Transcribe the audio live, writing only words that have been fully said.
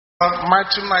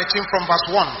Matthew 19 from verse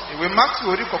 1. Ìwé Matthew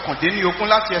orí kọkàndínlógún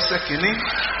láti ẹsẹ̀ kìíní.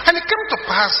 And it came to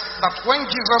pass that when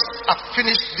Jesus had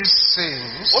finished these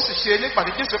sayings, Ó sì ṣe nípa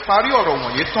tí Jésù parí ọ̀rọ̀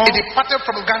wọ̀nyí tán. he departed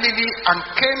from Galilee and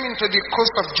came into the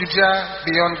coast of Judea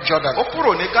beyond Jordan. Ó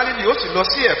kúrò ní Gálílì ó sì lọ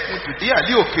sí ẹ̀kún Jùdíà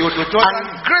ní òkè odò Jọ́dánì.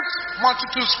 And great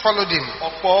multitudes followed him,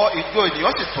 Ọ̀pọ̀ ìjọ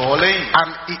ènìyàn sì tọ̀ ọ́ lẹ́yìn.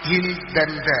 and he healed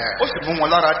them there. Ó sì mú wọn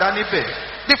lára dá níbẹ̀.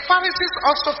 The Pharisees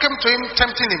also came to him,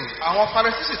 tempting him, Àwọn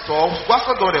Farisí sì tọ̀ ọ́ wá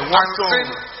sọ́dọ̀ rẹ̀ wọ́n and sọ. said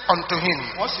unto him,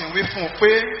 Wọ́n sì ń wí fún un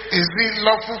pé. Is it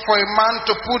lawful for a man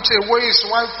to put away his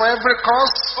wife for every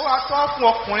cause? Ó wá tọ́ fún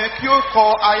ọkùnrin kí ó kọ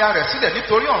aya rẹ̀ sílẹ̀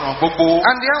nítorí ọ̀ràn gbogbo.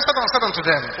 And he answered and said unto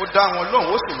them, Ó dá wọn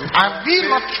lóhùn ó sì wí fún Have ye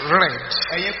not read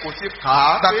ẹ̀yin kò ti kà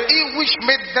á that pé he which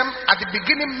made them at the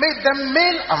beginning made them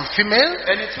male and female?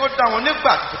 ẹni tí ó dá wọn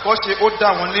nígbà àtìkọ́ ṣe ó dá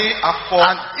wọn ní akọ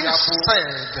And he àti abo.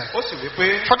 said, Ó sì wí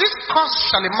pé For this cause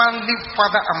shall a man leave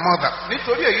father and mother,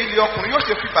 nítorí èyí ni ọkùnrin yóò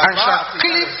ṣe fi and bàbá shall àti ìyá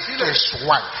cleave rẹ̀ to sílẹ̀ his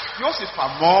wife. yóò sì fà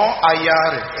mọ́ aya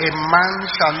rẹ̀. A man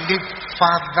shall leave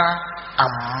father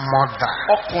and mother.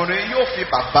 Ọkùnrin yóò fi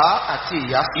bàbá àti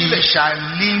ìyá He sílẹ̀. shall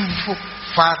leave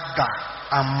father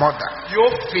and mother, Yóò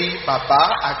fi bàbá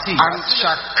àti ìyá and sílẹ̀.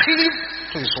 shall cleave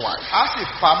to his wife, Á sì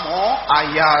fà mọ́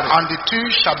aya rẹ̀. and the two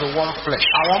shall be one flesh.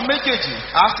 Àwọn méjèèjì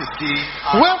á sì di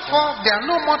ara. Wherefore there are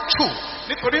no more two,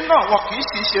 Nítorí náà wọn kì í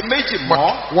sì ṣe méjì but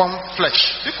mọ́ one flesh.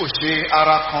 bí kò ṣe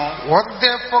ara kan. What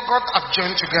therefore God hath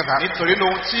joined together, Nítorí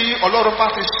lóhun tí Ọlọ́run bá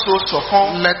fi so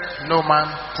ṣọ̀kan let no man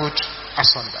put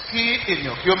asunder. kí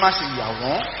ènìyàn kí ó má ṣe yà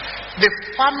wọ́n. The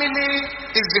family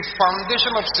is the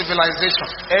foundation of civilization.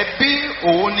 Ẹbí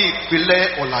òun ni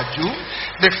ìpìlẹ̀ ọ̀làjú.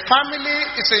 The family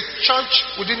is a church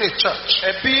within a church.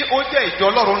 Ẹbí ó jẹ́ ìjọ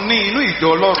Ọlọ́run ní inú ìjọ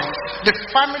Ọlọ́run. The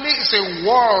family is a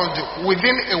world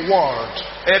within a world.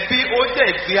 Ẹbí ó jẹ́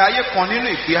ìgbé ayé kan nínú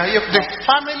ìgbé ayé The kan.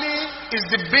 family is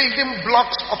the building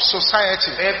blocks of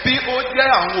society. Ẹbí ó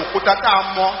jẹ́ àwọn òkúta tá a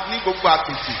mọ ní gbogbo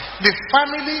àpètì. The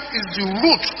family is the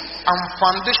root and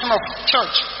foundation of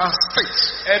church and state.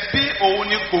 Ẹbí òun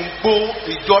ni gbòǹgbò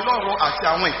ìjọ Ọlọ́run àti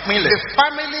àwọn ìpínlẹ̀. The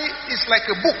family is like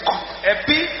a book.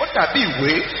 Ẹbí ó dàbí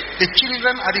ìwé. The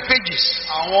children are the pages.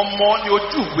 Àwọn ọmọ ni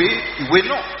ojú ìwé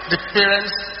náà. The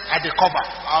parents are the cover.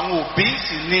 Àwọn òbí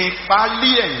sì ni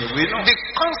páálí ẹ̀yìn ìwé náà. The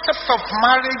concept of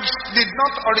marriage did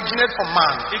not originate from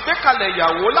man. Ìgbékalẹ̀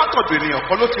ìyàwó látọ̀dọ̀ ènìyàn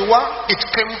kan ló ti wá. It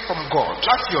came from God.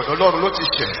 Láti ọ̀dọ̀ Ọlọ́run ló ti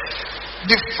ṣẹ̀.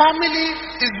 The family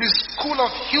is the school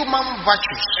of human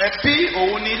virtues. Ẹbí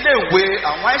òun ni iléèwé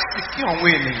àwọn àìsíkí àwọn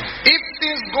ènìyàn. If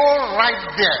things go right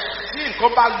there, Tí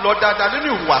nǹkan bá lọ dáadáa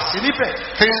nínú ìhùwàsí níbẹ̀,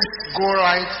 things go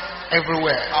right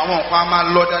everywhere. àwọn nǹkan á máa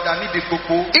lọ dáadáa níbi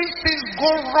gbogbo. If things go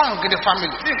wrong in the family,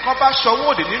 Tí nǹkan bá ṣọwọ́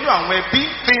òdì nínú àwọn ẹbí,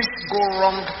 things go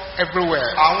wrong everywhere.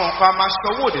 àwọn nǹkan á máa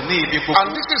ṣọwọ́ òdì ní ibi And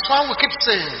gbogbo. this is why we keep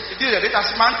saying, Ìdí rẹ̀ níta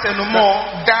sí máa ń tẹnu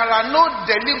mọ́ there are no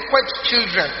delinquent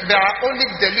children, there are only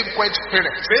delinquent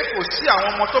parents. pé kò sí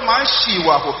àwọn ọmọ tó máa ń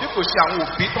ṣìwàhù bí kò sí àwọn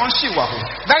òbí tó ń ṣìwàhù.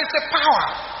 There is a power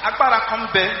Agbára kan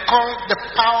bẹ called the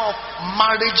power of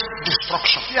marriage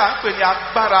destruction. tí à ń pè ní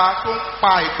agbára tó ń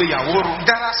pa ìgbéyàwó run.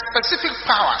 There are specific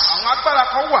powers Àwọn agbára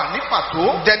kan wà ní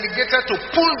pàtó delegated to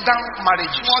pull down tí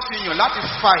marriages. wọ́n ti yàn láti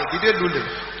fa ìdílé lulẹ̀.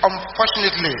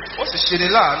 Unfortunately, Ó sì ṣe ni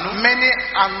láàánú. many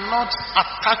are not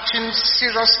attaching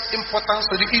serious importance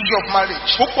to the issue of marriage.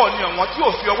 Púpọ̀ ni àwọn tí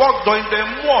ò fi ọwọ́ dán ilẹ̀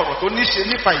mú ọ̀rọ̀ tó ní ṣe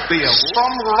nípa ìgbéyàwó.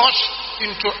 Some rush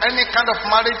into any kind of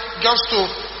marriage just to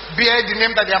bear the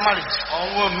name that they are married.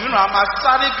 Àwọn mìíràn a máa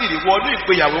sáré gìrì wọnú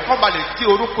ìgbéyàwó kọ́ ba lè tí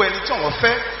orúkọ ẹni tí wọ́n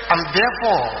fẹ́. And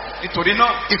therefore, Nítorí náà,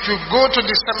 if you go to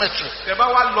the cemetery tẹ bá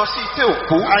wá lọ sí ìtẹ́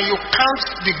òkú, and you count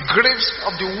the graves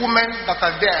of the women that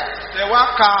are there, tẹ wá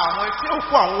ka àwọn ìtẹ́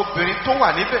òkú àwọn obìnrin tó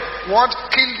wà níbẹ̀. what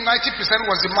killed 90%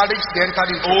 was the marriage they entered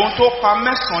into. Ohun tó pa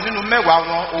 9 nínú 10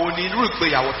 wọn òun ni irú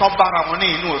ìgbéyàwó tán bára wọn ní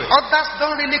inú rẹ̀. Others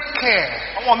don't really care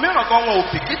Àwọn mìíràn gan wọn ò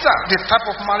bìkítà the type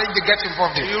of marriage they get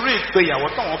involved in. irú ìgbéyàwó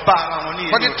tán wọn bá ara wọn ní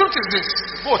inú But the rẹ̀. truth is this,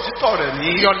 Bó òtítọ́ rẹ̀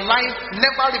ní your life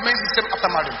never remains the same after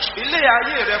marriage. ilé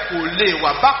ayé rẹ̀ kò lè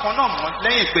wà bákan náà mọ́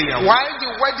lẹ́yìn ìgbéyàwó. While the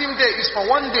wedding day is for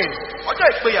one day, Ọjọ́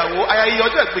ìgbéyàwó, ayẹyẹ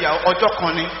ọjọ́ ìgbéyàwó ọjọ́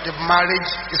kan ni. the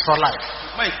marriage is for life.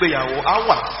 Ṣùgbọ́n ìgbéyàwó á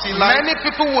wà sí láì. Many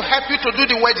people will help you to do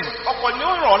the wedding, Ọ̀pọ̀ ni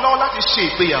ó ràn ọ́ lọ́wọ́ láti ṣe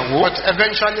ìgbéyàwó. but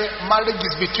eventually marriage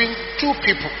is between two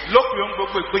people. Lópin ohun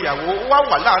gbogbo ìgbéyàwó wá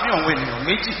wà láàrin àwọn ènìyàn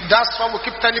méjì. That's why we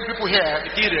keep telling people here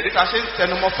Ìdí rẹ̀ níta ṣe ń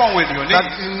tẹnumọ́ fún àwọn ènìyàn that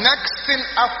ní. the next thing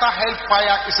after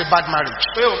hellfire is a bad marriage.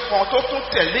 Pé nǹkan tó tún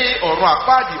tẹ̀lé ọ̀rọ̀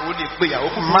àpáàdì òun ni ìgbéyàwó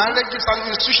kúkú. Marriage is an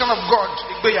institution of God,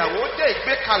 Ìgbéyàwó jẹ́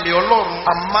ìgbékalẹ̀ Ọlọ́run.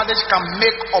 and marriage can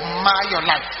make or mar your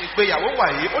life Ìgbéyàwó wà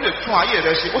yìí ó lè tún ayé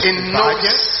rẹ ṣe ó sì in bà no á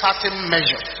jẹ́ certain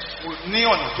measure. ní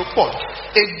ọ̀nà tó pọ̀.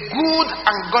 A good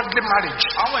and godly marriage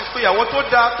Àwọn ìgbéyàwó tó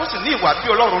dáa tó sì ní ìwà bí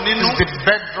Ọlọ́run nínú. is the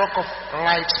bedrock of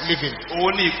right living.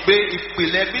 Òun ni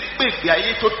ìpìlẹ̀ gbígbé ìgbé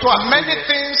ayé tó tọ́ àti Many ìyẹ.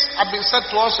 things have been said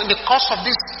to us in the course of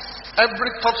this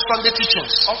every third Sunday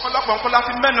teachings. Ọ̀pọ̀lọpọ̀ nǹkan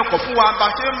láti mẹ́nu kàn fún wa bá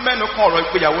ṣe ń mẹ́nu kan ọ̀rọ̀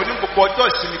ìgbéyàwó ní gbogbo ọjọ́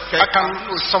ìsinmi I kẹta.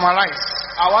 can summarize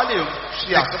Àwa lè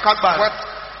ṣe àtúnkágbà rẹ̀. what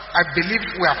I believe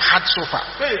we have had so far.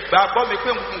 Pé ìgbàgbọ́ mi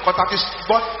pé nǹkan ta ti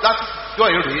gbọ́ láti jọ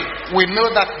èrè. We know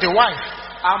that the wife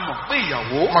A mọ̀ pé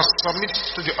ìyàwó must submit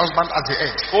to the husband as the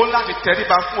head. ó láti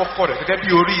tẹríba fún ọkọ rẹ̀ gẹ́gẹ́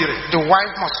bí orí rẹ̀. The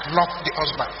wife must love the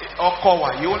husband. Ọkọ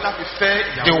wàyí ó láti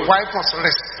fẹ́ The ìyàwó. wife must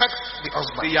respect the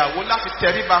husband. Ìyàwó láti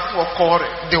tẹríba fún ọkọ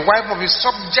rẹ̀. The wife must be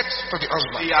subject to the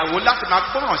husband. Ìyàwó láti máa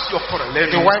gbọ́ràn sí ọkọ rẹ̀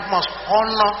The lẹ́nu. wife must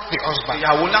honor the husband.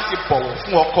 Ìyàwó láti bọ̀wọ̀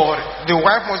fún ọkọ rẹ̀. The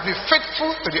wife must be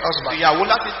faithful to the husband. Ìyàwó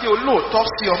láti jẹ́ olóòótọ́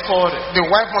sí ọkọ rẹ̀. The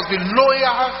wife must be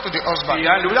loyal to the husband.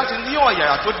 Ìyàwó láti ní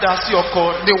ọ̀yàyà tó dáa sí ọkọ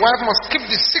rẹ̀. The wife must keep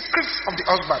the secrets of the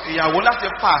husband. Ìyàwó láti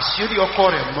pa àṣírí ọkọ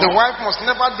rẹ̀ The mọ́. wife must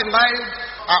never deny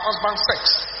her husband sex.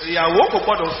 Ìyàwó kò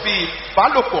gbọdọ̀ fi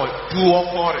ìbálòpọ̀ du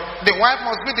ọkọ rẹ̀. The wife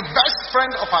must be the best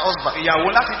friend of her husband. Ìyàwó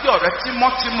láti jẹ́ ọ̀rẹ́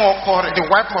tímọ́tímọ́ ọkọ rẹ̀. The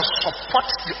wife must support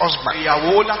the husband.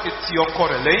 Ìyàwó láti ti ọkọ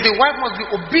rẹ̀ lẹ́yìn. The wife must be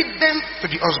obedient to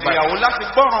the husband. Ìyàwó láti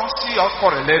gbọ́ràn sí ọkọ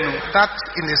rẹ̀ lẹ́nu. That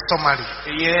in a summary.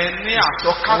 Ìyẹn ní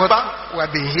àtọ́kágbá. What we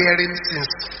have been hearing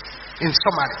since in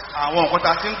summary. Àwọn nǹkan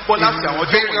tá a ti ń gbọ́ láti àwọn In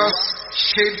ọjọ́ various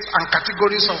shades and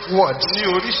categories of words. ní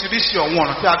oríṣiríṣi ọ̀wọ́n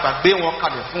ọ̀nà tí a gbà gbé wọn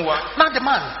kalẹ̀ fún wa. Now the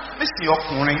man. Nísìnyí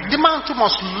ọkùnrin. The man too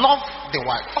must love the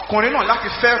wife. Ọkùnrin náà láti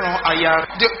fẹ́ràn aya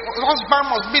rẹ̀. The husband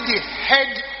must be the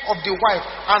head of the wife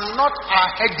and not a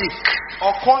headache.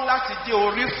 Ọkọ láti jẹ́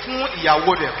orí fún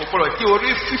ìyàwó rẹ̀ kò gbọdọ̀ jẹ́ orí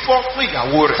fífọ́ fún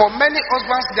ìyàwó rẹ̀. For many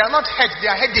husbands, they are not head, they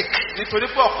are headache. Nítorí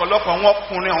pé ọ̀pọ̀lọpọ̀ àwọn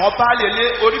ọkùnrin àwọn baálé ilé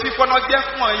orí fífọ́ náà jẹ́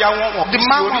fún ọ̀ya wọn The kì í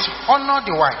man ṣe orí. must honor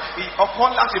the wife. Ọkọ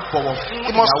láti bọ̀wọ̀ fún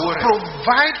He must ìyàwó rẹ̀.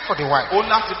 provide for the wife. Ó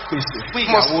láti pèsè fún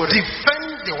He must ìyàwó rẹ̀.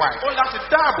 defend the wife. Ó láti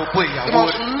dáàbò bo He ìyàwó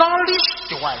must rẹ̀. nourish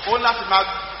the wife. Ó láti máa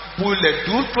bulẹ̀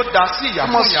dún tó da sí He ìyàwó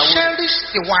must ìyàwó rẹ̀. cherish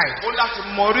the wife. Ó láti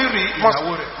mọ rírì Must,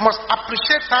 ìyàwó rẹ̀. must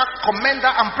appreciate her, commend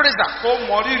her, and praise her. Kó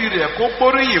mọ rírì rẹ̀ kó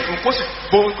gbóríyìn fún kó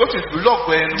sì lù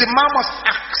lọ́gọ̀ ẹnu. The man must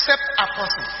accept her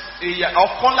person.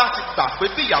 Ọkọ láti gbà pé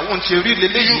bí ìyàwó ń ṣe rí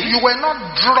leléyìí. You were not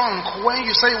drunk when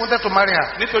you said you wanted to marry her.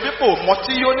 Nítorí pé òmọ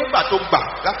tí yóò nígbà tó gbà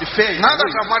láti fẹ́ Now ìyàwó that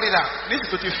you yìí. have married her,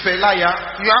 Nísìsiyìí tó ti fẹ́ láya.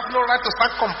 you have no right to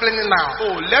start complaining now. O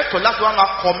lẹ́tọ̀ọ́ láti wá máa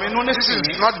kọ̀mínú This is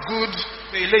nísìnyí. not good.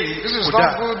 Pé eléyìí This is kò not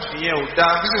dáa. good. Ìyẹn ò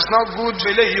dáa. This is not good. Pé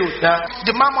eléyìí ò dáa.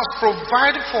 The man must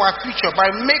provide for her future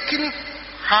by making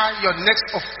her your next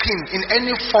of kin in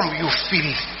any form you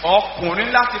feel. Ọkùnrin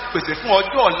láti pèsè fún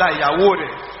ọjọ́ ọ̀la ìyàwó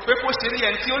rẹ̀. Pé kó ṣe rí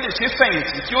ẹni tí ó lè ṣe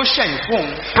fẹ̀yìntì tí ó ṣẹ̀yìn fún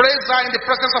òun. Praise her in the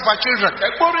presence of her children. Ẹ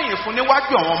gbóríyìn fún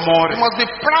níwájú àwọn ọmọ You rẹ̀. must be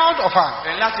proud of her.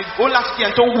 Ó láti jẹ́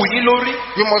ẹni tó wù yín lórí.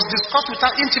 You must discuss with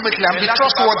her intimately and be Ẹ láti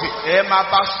trustworthy. ẹ máa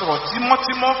bá sọ̀rọ̀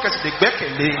tímọ́tímọ́ kẹsì lè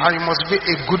gbẹ́kẹ̀lé. And you must be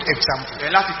a good example. Ẹ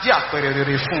láti jẹ́ àpẹẹrẹ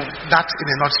rere fún un. That in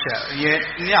a nutshell. Ìyẹn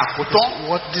ní àkótán.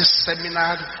 What this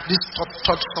seminar, this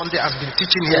third Sunday has been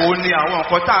teaching here. Òun ni àwọn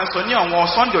nǹkan tá à ń sọ ní àwọn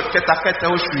Sunday kẹtakẹta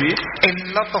oṣù yìí. A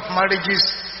lot of marriages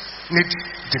need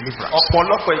deliverance.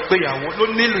 Ọ̀pọ̀lọpọ̀ ìgbéyàwó ló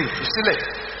nílò ìtúsílẹ̀.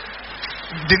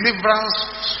 Deliverance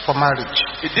for marriage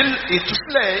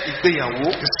Ìtúsílẹ̀ ìgbéyàwó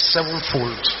is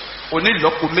sevenfold.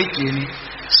 onílọ́po méje ni.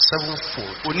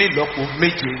 Sevenfold. Onílọ́po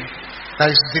méje ni.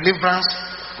 There is deliverance,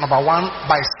 number one,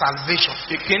 by salvation.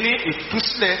 Ìkíní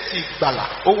ìtúsílẹ̀ ti ìgbàlà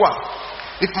ó wà.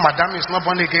 If madam is not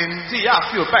born again, Tí ìyá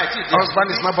àfi ò báyìí tí ì di husband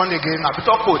is not born again, àbí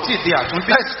tọ́kọ ò tí ì di àtúnbí.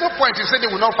 there is no point you say they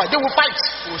will not fight. They will fight.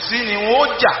 Kò sí ni wọ́n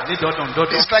ó jà ní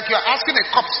dandandandan. It's like you are asking a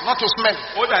corpse not to smell.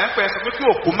 Ó dà ń pẹ́ sọ pé kí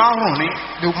òkú má rùn ní.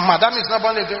 The madam is not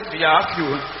born again. Ìyá àfi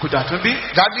kò dàtúnbí.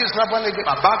 Daddy is not born again.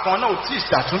 Bàbá kan náà ò tí ì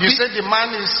dàtúnbí. You say the man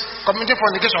is committing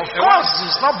fornication. Of course,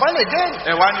 he's not born again.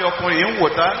 Ẹ wá ní ọkùnrin yìí ń wò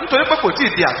tá nítorí pé kò tí ì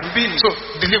di àtúnbí ni. So,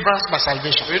 deliverance by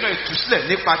salvation. Ìrìnà ìtúsílẹ̀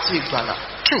nípa ti ìgbàlà.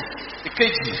 Two,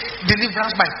 Ìkejì,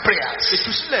 deliverance by prayers.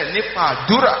 ìtúsílẹ̀ nípa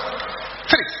àdúrà.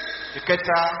 Three,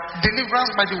 Ìkẹta,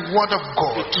 deliverance by the word of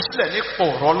God. ìtúsílẹ̀ nípa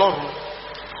ọ̀rọ̀ Ọlọ́run.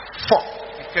 Four,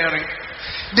 Ìkẹrin,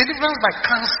 deliverance by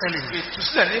counseling.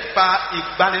 ìtúsílẹ̀ nípa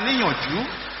ìgbaniníyànjú.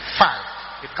 Five,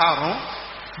 Ìkarùn-ún,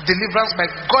 deliverance by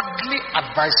godly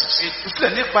advices.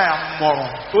 ìtúsílẹ̀ nípa àmọ̀ràn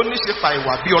tó ní ṣe pa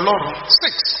ìwà bí Ọlọ́run.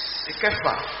 Six,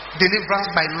 Ìkẹfà, deliverance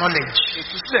by knowledge.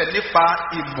 ìtúsílẹ̀ nípa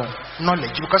ìmọ̀.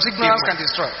 Knowledge, because ignorance can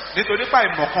destroy. Nítorí pa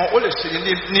ìmọ̀ kan ó lè ṣe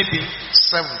níbi.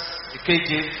 Seven,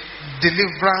 Ìkeje,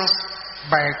 deliverance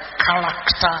by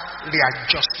character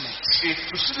readjustment.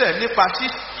 ìtúsílẹ̀ nípa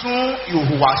títún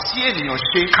ìhùwàsí ènìyàn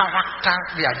ṣe. Character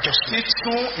readjustment.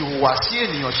 Títún ìhùwàsí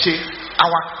ènìyàn ṣe.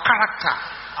 Our character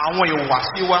Àwọn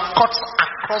ìhùwàsí wa cuts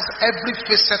across every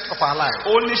facet of our life.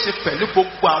 ó ní ṣe pẹ̀lú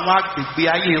gbogbo àwọn agbègbè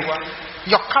ayé wa.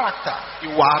 Your character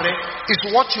ìwà rẹ.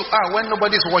 Is what you are when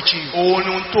nobody is watching you.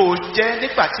 Ohun tó jẹ́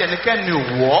nígbà tí ẹnikẹ́ni ò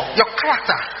wọ́. Your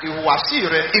character Ìhùwàsí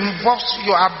rẹ. involves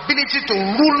your ability to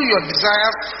rule your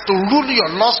desires, to rule your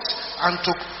lust, and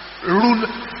to rule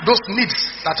those needs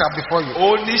that are before you.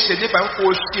 Ó ní ṣe nípa kó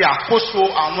o ṣe àkóso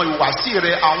àwọn ìhùwàsí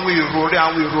rẹ, àwọn èrò rẹ,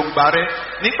 àwọn èròǹgbà rẹ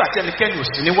nígbà tí ẹnikẹ́ni ò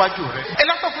sí níwájú rẹ. A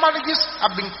lot of marriages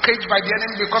have been caged by the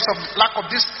enemy because of lack of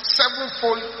this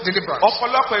sevenfold deliverance.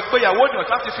 Ọ̀pọ̀lọpọ̀ ìgbéyàwó ni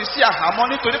ọ̀tá ti fi sí àhámọ́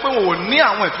nítorí pé wọn ò ní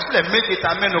àwọn ìtúsílẹ̀ méje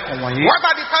ta mẹ́nu kàn wọ̀nyí. What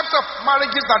are the types of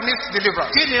marriages that need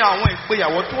deliverance? Kí ni àwọn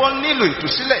ìgbéyàwó tí wọ́n nílò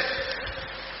ìtúsílẹ̀?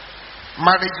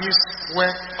 Marriages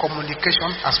where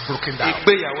communication has broken down.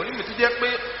 Ìgbéyàwó níbi tó jẹ́ pé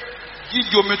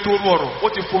jíjí omi tó rú ọ̀rọ̀ ó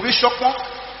ti forí ṣọpọ́n.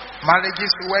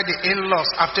 Marriages where the in-laws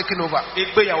have taken over.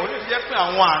 Ìgbéyàwó níbi tó jẹ́ pé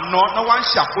àwọn àna náà wá ń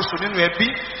ṣàkóso nínú ẹbí.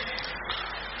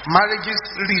 Marriages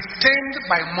retained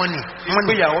by money.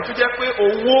 Ìgbéyàwó tó jẹ́ pé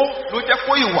owó ló jẹ́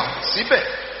kó ìwà síbẹ̀.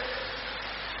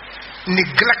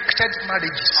 Neglected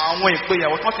marriages. Àwọn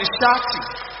ìgbéyàwó tó ti ṣáàtì.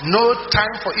 No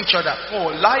time for each other. Wọn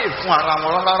ò láyè fún ara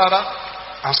wọn rárá.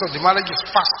 And so the marriage is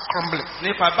fast crumbling.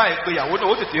 Nípa báyìí ìgbéyàwó náà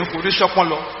ó tètè ń forí ṣọpọ́n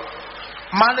lọ.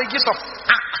 Marriages of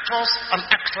actors and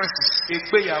actresses.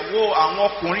 Ìgbéyàwó àwọn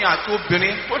ọkùnrin àti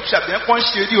obìnrin tó ṣàbẹ̀wò kan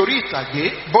ṣe rí orí ìtàgé.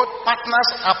 Both partners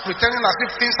are pretending as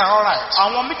if things are alright.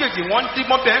 Àwọn méjèèjì wọ́n ń dín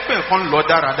mọ́ bẹ́ẹ̀ pé nǹkan lọ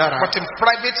dáradára. But in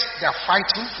private they are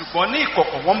fighting. Ṣùgbọ́n ní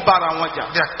ìkọ̀kọ̀ wọ́n ń bára wọn jà.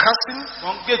 They are cursing.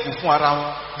 Wọ́n ń gégùn fún ara wọn.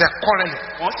 They are quarreling.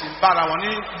 Wọ́n sì ń bára wọn ní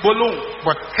gbólóhùn.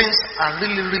 But things are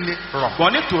really wrong.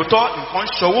 Ṣùgbọ́n ní tòótọ́ nǹkan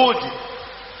ṣọwọ́ òdì.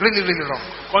 Really wrong.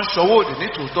 Nǹkan ṣọwọ́ òdì ní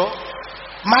tòótọ́.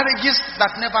 Marriages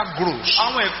that never grows.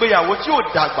 Àwọn ìgbéyàwó tí ò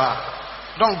dàgbà.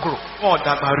 Don't grow. Wọn ò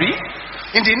dàgbà rí.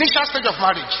 In the initial stage of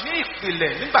marriage. Ní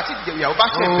ìpìlẹ̀ nígbà tí ìgbéyàwó bá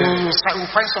ṣe bẹ̀rẹ̀. You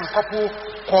find some couple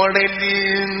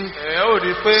quarreling. Ó rí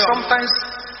i pé sometimes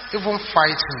even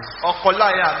fighting.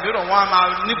 Ọkọláya mìíràn wọn a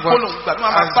máa ní gbólóhùn gbà tí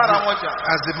wọn máa bára wọn jà.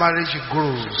 As the marriage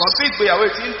grows. Ṣùgbọ́n bí ìgbéyàwó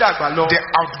ti ń dàgbà lọ. They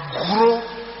outgrow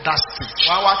that stage.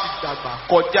 Wọ́n á wá ti dàgbà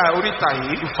kọjá oríta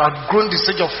yìí. You've outgrown the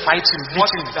stage of fighting,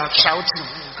 beating, shouting.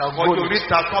 Kọjá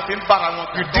oríta tí wọ́n fi ń bára wọn.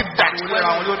 You did that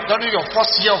during your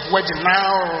first year of wedding.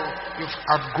 Now you've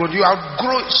outgrown. You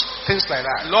outgrow things like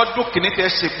that. Lọ́dún kìíní tẹ́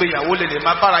ṣe ìgbéyàwó lè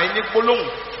máa bára yín ní gbólóhùn.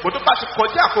 Bó tó bá ti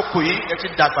kọjá àkókò yìí ẹ ti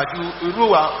dàgbà ju irú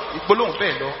ìgbólóhùn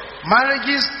bẹ́ẹ̀ lọ.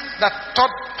 Marriages that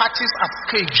third parties have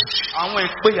caged. Àwọn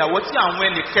ìgbéyàwó tí àwọn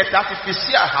ẹnì kẹta ti fi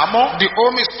sí àhámọ́. The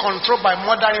home is controlled by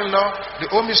mother-in-law. The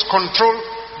home is controlled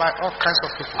by all kinds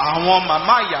of people. Àwọn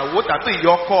màmá ìyàwó tàbí ìyá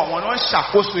ọkọ àwọn náà ń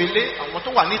ṣàkóso ilé. Àwọn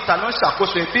tó wà níta náà ń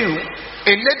ṣàkóso ẹbí ìrún. A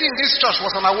lady in this church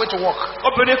was on her way to work.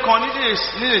 Obìnrin kan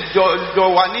ní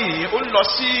ìjọ wa níyìn ó ń lọ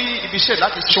sí ibi iṣẹ́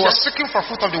láti ṣiṣẹ́. She was seeking for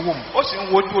fruit of the womb. Ó sì ń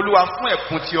wojú Olúwa fún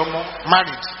ẹ̀bùn ti ọmọ.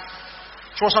 Married.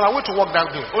 She was on her way to work that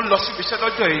day. Ó ń lọ sí ibi iṣẹ́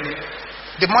lọ́jọ́ yìí ni.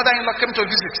 The mother-in-law came to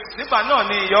visit. Nígbà náà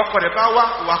ni ìyá ọkọ rẹ̀ bá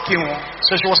wá kí wọn.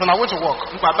 So she was on her way to work.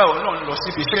 Nígbà báwo náà ń lọ sí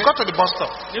ibi She iṣẹ́. got to the bus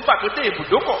stop. Nígbà tó dé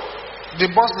ibùdókọ̀. The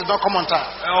bus did not come on time.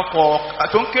 Ọkọ̀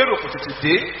tó ń kérò kò tètè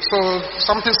dé. So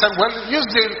something said, well, use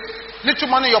the little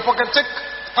money in your pocket, take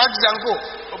taxi and go.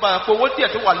 Ó bá yẹ pé owó díẹ̀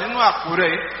tó wà nínú àpò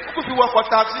rẹ̀ ó kò fi wọ́kọ̀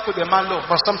táàsì kò dẹ̀ máa lọ.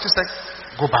 But something said,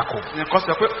 go back home. Nǹkan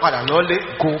sọ pé padà lọ́lé.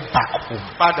 Go back home.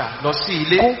 Padà lọ sí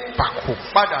ilé. Go back home.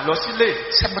 Padà lọ sílé.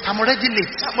 Said, but I'm already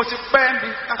late. Mo ti pẹ́ ń bi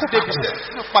láti débi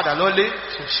iṣẹ́. Padà lọ́lé.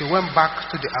 So she went back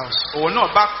to the house. Òun náà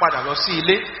bá padà lọ sí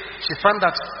ilé. She found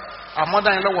that her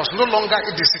mother-in-law was no longer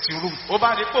in the sitting room. Ó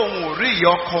bá rí pé òun ò rí ìyá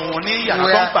ọkọ òun ní yàrá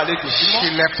tó ń gbàlejò sí mọ́. She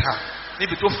left her.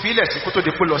 Níbi tó filẹ̀ sí kó tó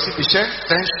di pé lọ síbi iṣẹ́.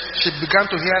 Then she began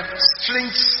to hear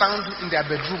strange sound in their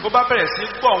bedroom. Ó bá bẹ̀rẹ̀ sí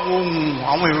gbọ́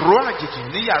àwọn ìró àjèjì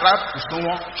ní yàrá ibùsùn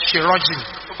wọn. She rushed in.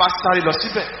 Ó bá sáré lọ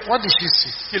síbẹ̀. What did she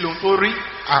see? Kí ló ń tó rí?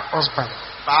 Her husband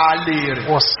baálé rẹ̀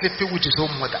was sleeping with his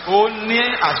own mother. Ó ní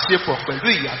àṣepọ̀ pẹ̀lú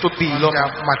ìyá tó bí i On lọ́mọ.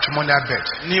 their matrimonial bed.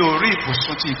 Ní orí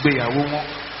ibùsùn ti ìgbéyàwó wọn.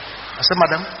 I said,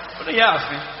 madam, Ó ní ìyá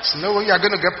àfin. there's no way you are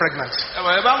going to get pregnant.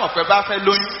 Ẹ̀wọ̀n ẹ bá mọ̀ pé bá fẹ́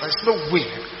lóyún. There's no way.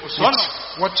 Sọ́nà.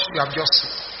 What you have just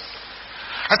seen.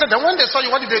 I said, then when they saw you,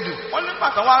 what did they do? Wọ́n ní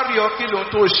pàtàkì wá rí ọ kí ló ń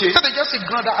tó ṣe. So they just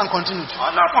ignored that and continued.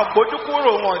 Wọ́n náà kàn gbójú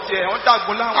kúrò wọn tiẹ̀ wọ́n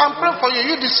dàgbọ́n láwọn. I'm praying for you.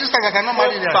 You, the sisters that are not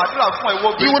married yet. Gbàdúrà fún ìwọ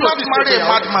gbé. You will not marry a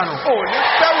madman. Ò ní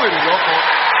fẹ́ wèrè lọ́kọ.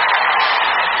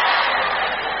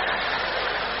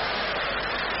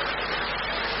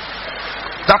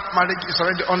 That marriage is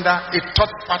already under a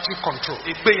third party control.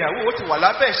 Ìgbéyàwó ó ti wà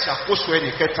lábẹ́ ìṣàkóso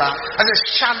ẹnì kẹta. As a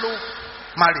shallow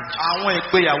marriage. Àwọn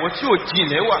ìgbéyàwó tí ò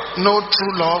jinlẹ̀ wà. No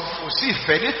true love. Kò sí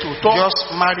ìfẹ́ ní tòótọ́.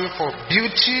 Just marry for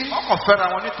beauty. Wọ́n kàn fẹ́ra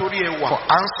wọn nítorí ẹwà. For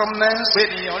handsomeness. Pé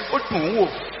ènìyàn ó dùn ún wò.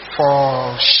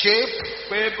 For shape.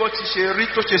 Pé bó ti ṣe rí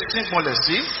tó ṣe síngbọnlẹ̀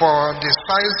sí. For the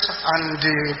size and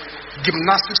the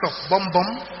gymnastics of bum bum.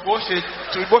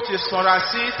 Bó ti sanra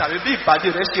sí tàbí bí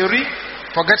ìbàdí rẹ̀ ṣe rí.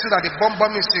 Forgetting that the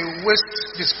bomb is a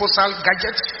waste disposal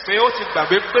gadget. Pé ó ti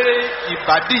gbàgbé pé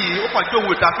ìbàdí yìí ó kàn jẹ́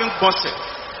òun ìta fi ń gbọ̀nsẹ̀.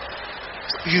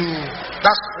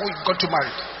 That's who you got to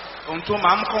marry. Ohun tó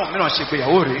máa ń kọ́ mìíràn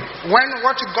ṣègbéyàwó rèé. When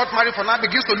what you got married for now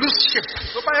begins to lose shape,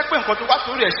 Tó bá yẹ pé nǹkan tó wá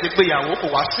sórí ẹ̀ ṣègbéyàwó kò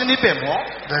wá sí níbẹ̀ mọ́,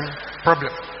 then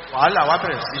problem. wàhálà wá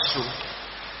bẹ̀rẹ̀ sí so.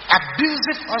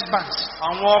 Abusive husbands,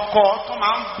 Àwọn ọkọ tó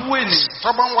máa ń bú ènìyàn,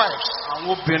 stubborn wives, àwọn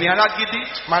obìnrin alágídí,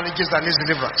 marriages that need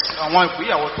deliverance. àwọn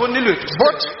ìgbéyàwó tó nílò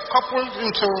Both ìtúsílẹ̀. coupled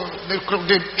into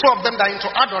the two of them that are into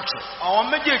adultery. Àwọn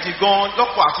méjèèjì gan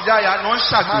lọ́kọ àti láya náà ń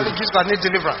ṣàgbèrè. Marriages that need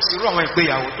deliverance. Irú àwọn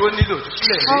ìgbéyàwó tó nílò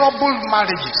ìtúsílẹ̀ rèé. Trouble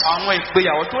marriages. Àwọn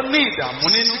ìgbéyàwó tó ní ìdààmú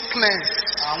nínú. Sickness.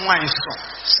 Àwọn àìsàn.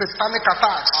 Satanic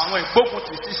attacks. Àwọn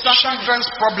ìgbóguntì sí Sátánì. Children's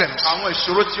problems. Àwọn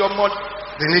ìṣòro tí ọmọ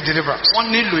They need deliverance. wọn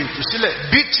nílò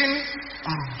ìtúsílẹ̀. Beating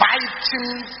and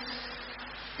biting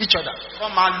each other.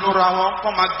 Wọ́n máa lura wọn,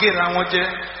 wọ́n máa géra wọn jẹ.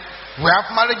 We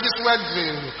have marriages where the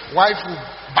wife will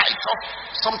bite off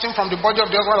something from the body of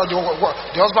the husband, or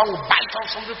the husband will bite off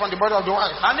something from the body of the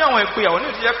wife. A ní àwọn ìgbéyàwó ní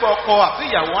ìdíyẹ pé ọkọ àbí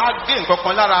ìyàwó á gé nǹkan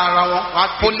kan lára ara wọn. Wọ́n á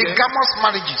gé jẹ. Polygamous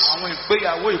marriages. Àwọn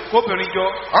ìgbéyàwó ìkóbìnrin jọ.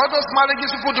 All those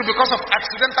marriages people do because of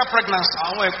accidental pregnancy.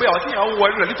 Àwọn ìgbéyàwó tí ìyàwó wọ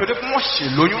inú rẹ̀ nítorí pé wọ́n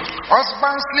ṣèlóyún.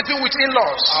 Husbands sleeping with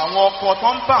in-laws. Àwọn ọkọ tó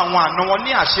ń bá àwọn àna wọn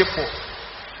ní àṣepọ̀.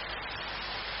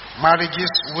 Marriages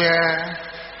where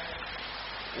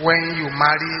when you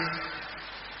marry,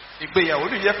 Ìgbéyàwó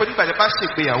ní ìdíyẹ pé nígbà tí a bá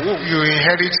ṣègbéyàwó. you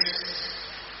inherit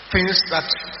things that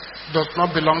does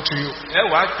not belong to you. Ẹ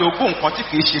wàá jogún nǹkan tí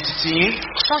kìí ṣe titi yín.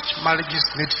 Such marriages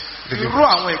need Irú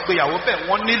deliverance. àwọn ìgbéyàwó bẹ́ẹ̀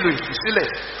wọ́n nílò ìtúsílẹ̀.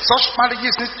 Such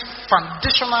marriages need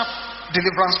foundational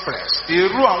deliverance prayers.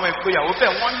 Irú àwọn ìgbéyàwó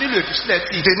bẹ́ẹ̀ wọ́n nílò ìtúsílẹ̀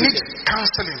tí They need ìpìlẹ̀.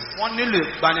 counseling. Wọ́n nílò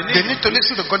ìgbaniníyànjú. They need to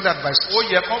listen to godly advice. Ó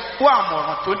yẹ kán kó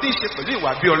àmọ̀ràn tó ní í ṣe pẹ̀lú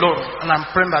ìwà bí Ọlọ́run. And I'm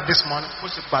praying that this morning, Mo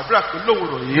sì gbàdúrà pé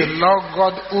lówùrọ̀ the yìí. Lord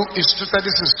God who instituted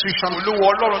this institution Olúwa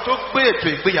Ọlọ́run tó gbé ètò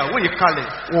ìgbéyàwó yìí kalẹ̀.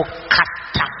 will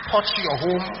catapult your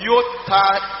home Yóò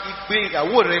ta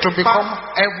ìgbéyàwó rẹ̀ to become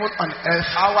heaven on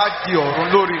earth Á wá di ọ̀run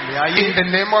lórí ilẹ̀ ayé. in the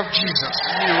name of Jesus.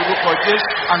 Ní orúkọ Jésù.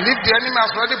 And if the enemy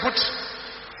has already put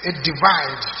a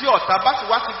divide Tí ọ̀tá bá ti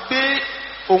wá ti gbé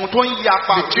ohun tó ń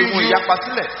yapa between ohun you ìyapa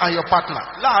sílẹ̀ and your partner,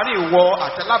 láàárín ìwọ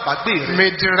àtẹlábàgbé rẹ̀. may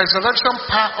the resurrection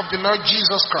power of the Lord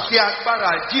Jesus Christ Kí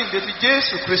agbára jíǹde ti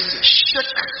Jésù Kristi.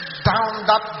 shake down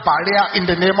that barrier in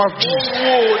the name of Jesus.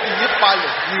 Owó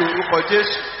ìyípalẹ̀ ní orúkọ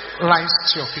Jésù. Rise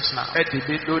to your feet now. Ẹ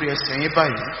dìde lórí ẹsẹ̀ yín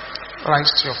báyìí.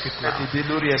 Rise to your feet Ẹ now. dìde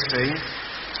lórí ẹsẹ̀ yín.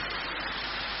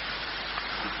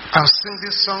 And sing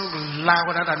this song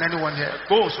louder than anyone here.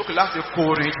 Gbóhùn sókè láti kó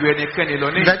orin ju ẹnikẹ́ni lọ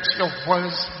ní. Let your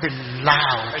voice be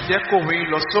loud. Ẹ jẹ́ kó orin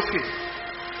lọ sókè.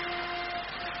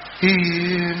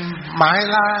 In my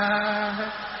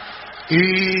life,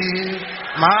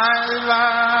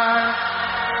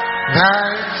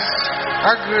 there's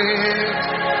a great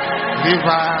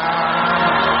revival.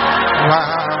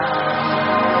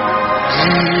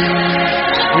 It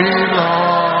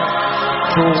belongs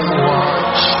to